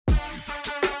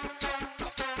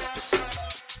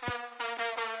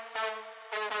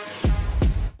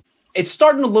it's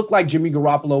starting to look like Jimmy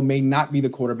Garoppolo may not be the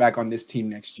quarterback on this team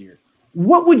next year.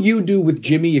 What would you do with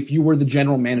Jimmy if you were the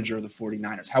general manager of the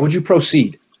 49ers? How would you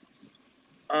proceed?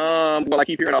 Well, I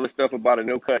keep hearing all this stuff about a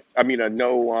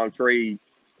no trade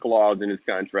clause in his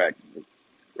contract.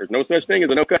 There's no such thing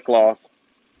as a no cut clause.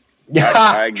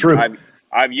 Yeah, true.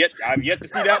 I've yet to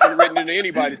see that one written into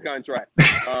anybody's contract.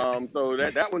 So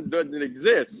that one doesn't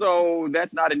exist. So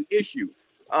that's not an issue.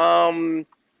 I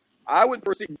would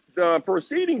proceed. The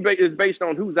proceeding is based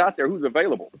on who's out there, who's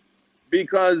available,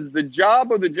 because the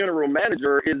job of the general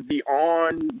manager is the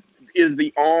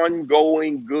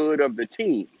ongoing good of the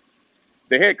team.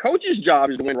 The head coach's job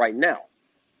is to win right now.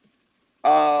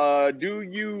 Do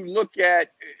you look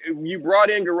at, you brought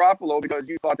in Garoppolo because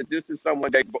you thought that this is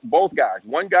someone that both guys,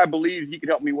 one guy believed he could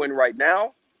help me win right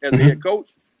now as the head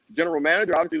coach. General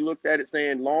manager obviously looked at it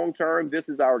saying, long term, this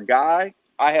is our guy.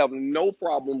 I have no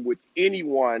problem with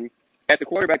anyone at the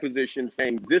quarterback position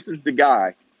saying, this is the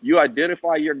guy. You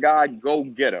identify your guy, go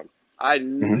get him. I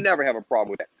never have a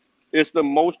problem with that. It's the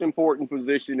most important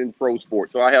position in pro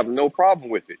sports, so I have no problem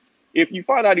with it. If you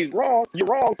find out he's wrong, you're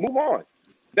wrong. Move on.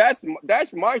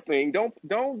 That's my thing. Don't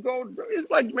go. It's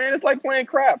like playing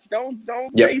craps. Don't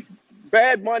chase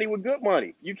bad money with good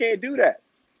money. You can't do that.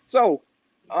 So,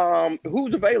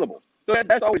 who's available? So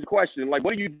that's always a question. Like,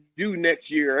 what do you do next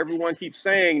year? Everyone keeps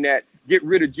saying that. Get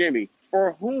rid of Jimmy.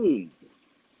 For whom?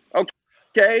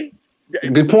 Okay.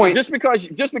 Good point.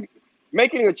 Just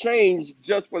making a change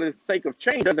just for the sake of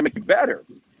change doesn't make you better.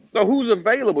 So who's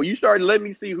available? You start letting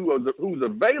me see who's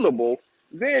available.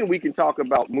 Then we can talk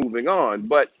about moving on.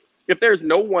 But if there's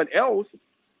no one else,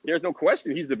 there's no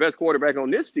question he's the best quarterback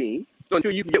on this team. So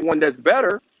until you can get one that's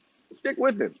better, stick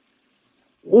with him.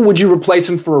 Well, would you replace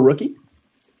him for a rookie?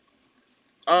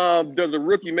 Does a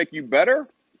rookie make you better?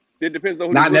 It depends on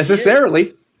who. Not necessarily.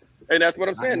 Is. And that's what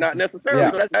I'm saying. Not necessarily.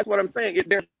 Yeah. So that's what I'm saying.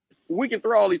 We can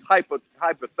throw all these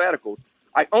hypotheticals.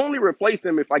 I only replace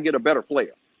him if I get a better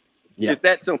player. Yeah. It's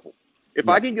that simple. If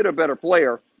I can get a better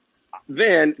player,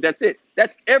 then that's it.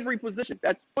 That's every position.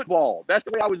 That's football. That's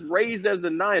the way I was raised as a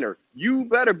Niner. You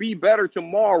better be better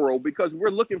tomorrow because we're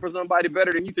looking for somebody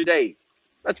better than you today.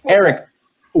 That's football. Eric,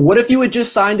 what if you had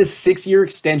just signed a 6-year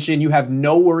extension? You have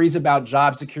no worries about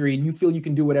job security, and you feel you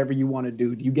can do whatever you want to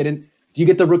do. Do you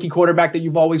get the rookie quarterback that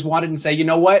you've always wanted and say, you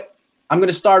know what? I'm going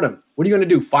to start him. What are you going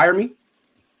to do? Fire me?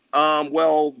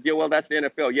 Well, that's the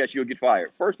NFL. Yes, you'll get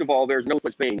fired. First of all, there's no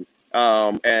such thing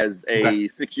as a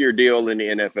 6-year deal in the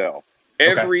NFL.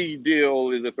 Every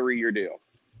deal is a 3-year deal.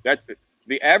 That's it.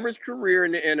 The average career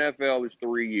in the NFL is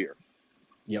 3 years.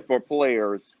 Yep. For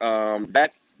players.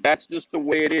 That's just the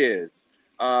way it is.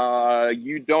 There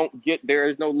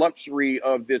is no luxury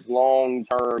of this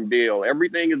long-term deal.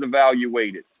 Everything is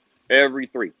evaluated every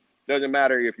 3. Doesn't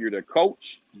matter if you're the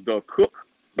coach, the cook,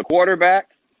 the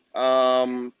quarterback.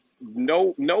 No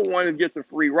one gets a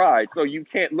free ride. So you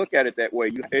can't look at it that way.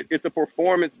 It's a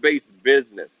performance-based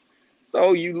business.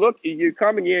 So you're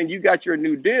coming in, you got your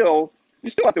new deal. You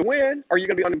still have to win, or you're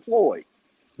going to be unemployed.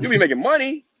 You'll be making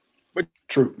money, but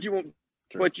you won't.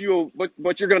 But you're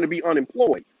going to be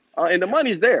unemployed. And the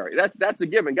money's there. That's a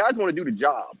given. Guys want to do the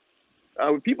job.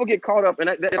 People get caught up, and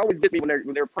that always gets me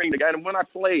when they're praying the guy. And when I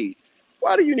played,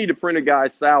 why do you need to print a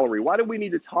guy's salary? Why do we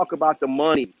need to talk about the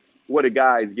money, what a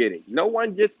guy is getting? No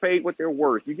one gets paid what they're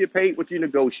worth. You get paid what you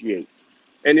negotiate.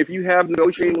 And if you have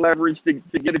negotiating leverage to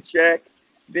get a check,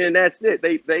 then that's it.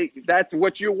 That's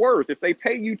what you're worth. If they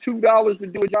pay you $2 to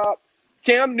do a job,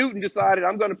 Cam Newton decided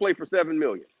I'm going to play for $7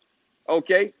 million.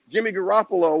 Okay, Jimmy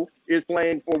Garoppolo is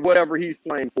playing for whatever he's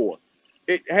playing for.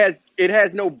 It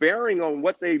has no bearing on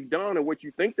what they've done or what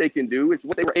you think they can do. It's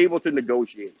what they were able to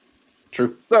negotiate.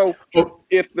 True. So go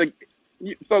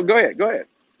ahead.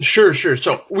 Sure.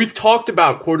 So we've talked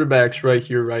about quarterbacks right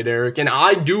here, right, Eric? And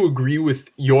I do agree with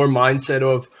your mindset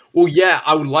of, well, yeah,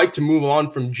 I would like to move on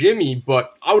from Jimmy,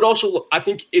 but I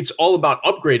think it's all about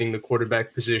upgrading the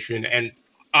quarterback position. And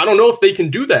I don't know if they can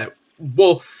do that.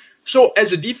 Well, so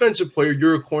as a defensive player,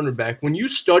 you're a cornerback. When you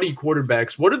study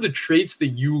quarterbacks, what are the traits that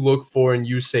you look for and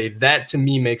you say, that to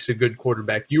me makes a good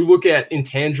quarterback? Do you look at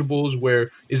intangibles,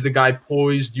 where is the guy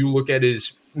poised? Do you look at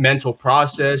his mental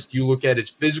process? Do you look at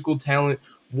his physical talent?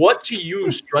 What to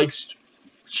you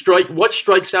what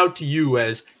strikes out to you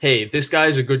as, hey, this guy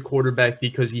is a good quarterback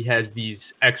because he has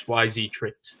these XYZ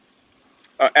traits?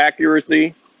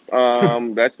 Accuracy.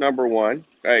 That's number one.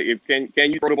 Can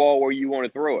you throw the ball where you want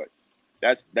to throw it?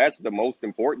 That's the most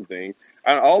important thing.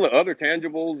 And all the other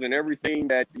tangibles and everything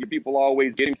that people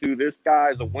always get into. This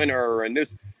guy's a winner, and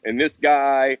this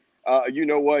guy, you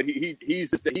know what?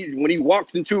 He's when he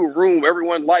walks into a room,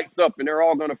 everyone lights up, and they're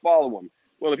all going to follow him.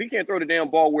 Well, if he can't throw the damn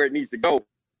ball where it needs to go,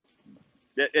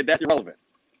 That's irrelevant.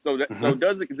 So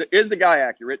is the guy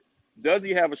accurate? Does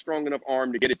he have a strong enough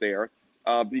arm to get it there?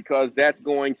 Because that's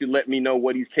going to let me know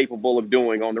what he's capable of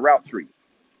doing on the route tree.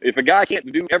 If a guy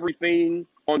can't do everything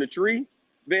on the tree,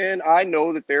 then I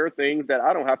know that there are things that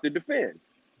I don't have to defend.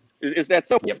 It's that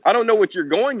simple. Yep. I don't know what you're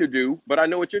going to do, but I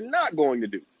know what you're not going to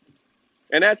do.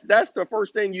 And that's the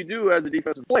first thing you do as a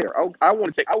defensive player. I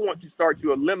want to start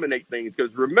to eliminate things,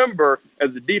 because remember,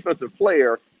 as a defensive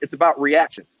player, it's about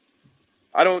reaction.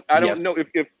 I don't know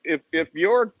if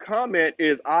your comment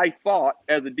is "I thought"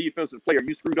 as a defensive player,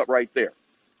 you screwed up right there,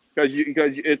 because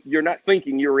you're not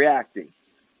thinking, you're reacting.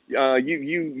 You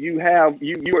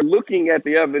are looking at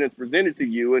the evidence presented to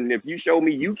you, and if you show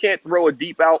me you can't throw a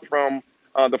deep out from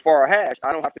the far hash,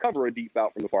 I don't have to cover a deep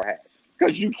out from the far hash,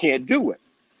 because you can't do it.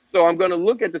 So I'm going to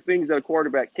look at the things that a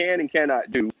quarterback can and cannot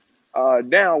do.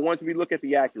 Now, once we look at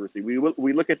the accuracy, we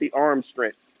look at the arm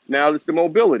strength. Now it's the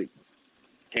mobility.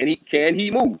 Can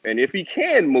he move? And if he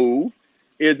can move,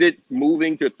 is it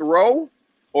moving to throw,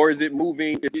 or is it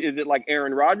moving? Is it like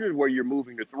Aaron Rodgers, where you're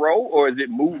moving to throw, or is it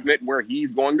movement where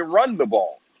he's going to run the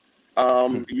ball?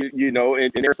 And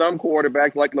there are some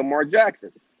quarterbacks like Lamar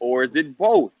Jackson, or is it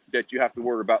both that you have to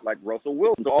worry about, like Russell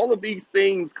Wilson? So all of these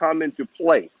things come into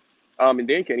play. And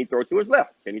then, can he throw to his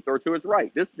left? Can he throw to his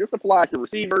right? This applies to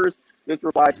receivers. This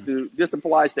applies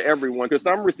to everyone, because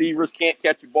some receivers can't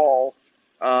catch a ball.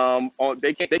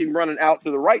 They can run it out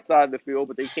to the right side of the field,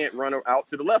 but they can't run it out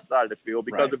to the left side of the field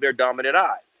because of their dominant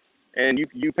eye. And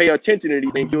you pay attention to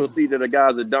these things, you'll see that a guy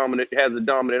has a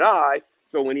dominant eye.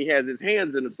 So when he has his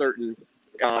hands in a certain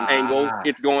angle,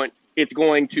 it's going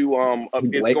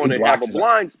to have a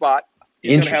blind spot.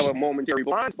 He's going to have a momentary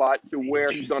blind spot to where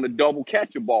he's going to double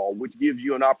catch a ball, which gives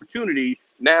you an opportunity.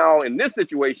 Now, in this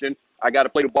situation, I got to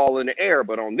play the ball in the air,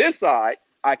 but on this side,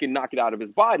 I can knock it out of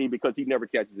his body because he never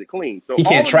catches it clean. So he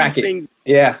can't track it.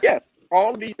 Yes,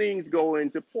 all of these things go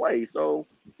into play. So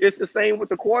it's the same with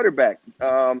the quarterback.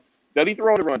 Does he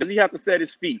throw the run? Does he have to set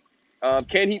his feet?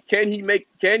 Can he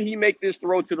make this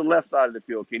throw to the left side of the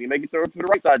field? Can he make it throw to the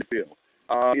right side of the field?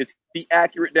 Is he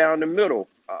accurate down the middle?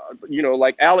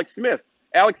 Like Alex Smith.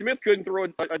 Alex Smith couldn't throw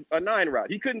a 9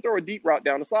 route. He couldn't throw a deep route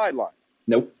down the sideline.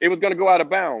 Nope. It was going to go out of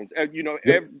bounds.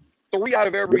 3 out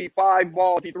of every 5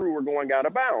 balls he threw were going out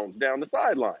of bounds down the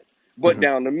sideline. But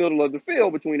down the middle of the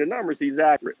field, between the numbers, he's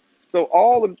accurate.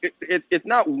 So it's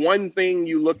not one thing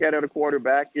you look at a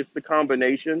quarterback. It's the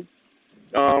combination.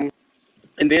 And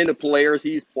then the players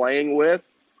he's playing with.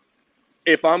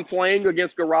 If I'm playing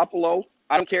against Garoppolo,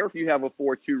 I don't care if you have a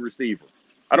 4-2 receiver.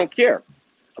 I don't care,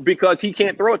 because he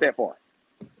can't throw it that far.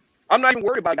 I'm not even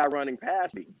worried about a guy running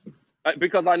past me,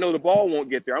 because I know the ball won't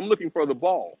get there. I'm looking for the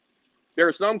ball. There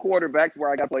are some quarterbacks where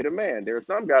I got to play the man. There are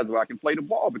some guys where I can play the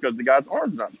ball because the guy's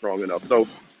arm's not strong enough. So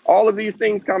all of these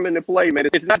things come into play, man.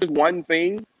 It's not just one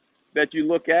thing that you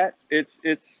look at. It's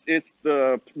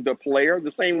the player,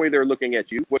 the same way they're looking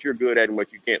at you, what you're good at and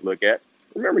what you can't look at.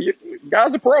 Remember,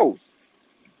 guys are pros.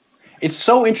 It's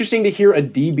so interesting to hear a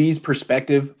DB's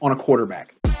perspective on a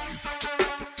quarterback.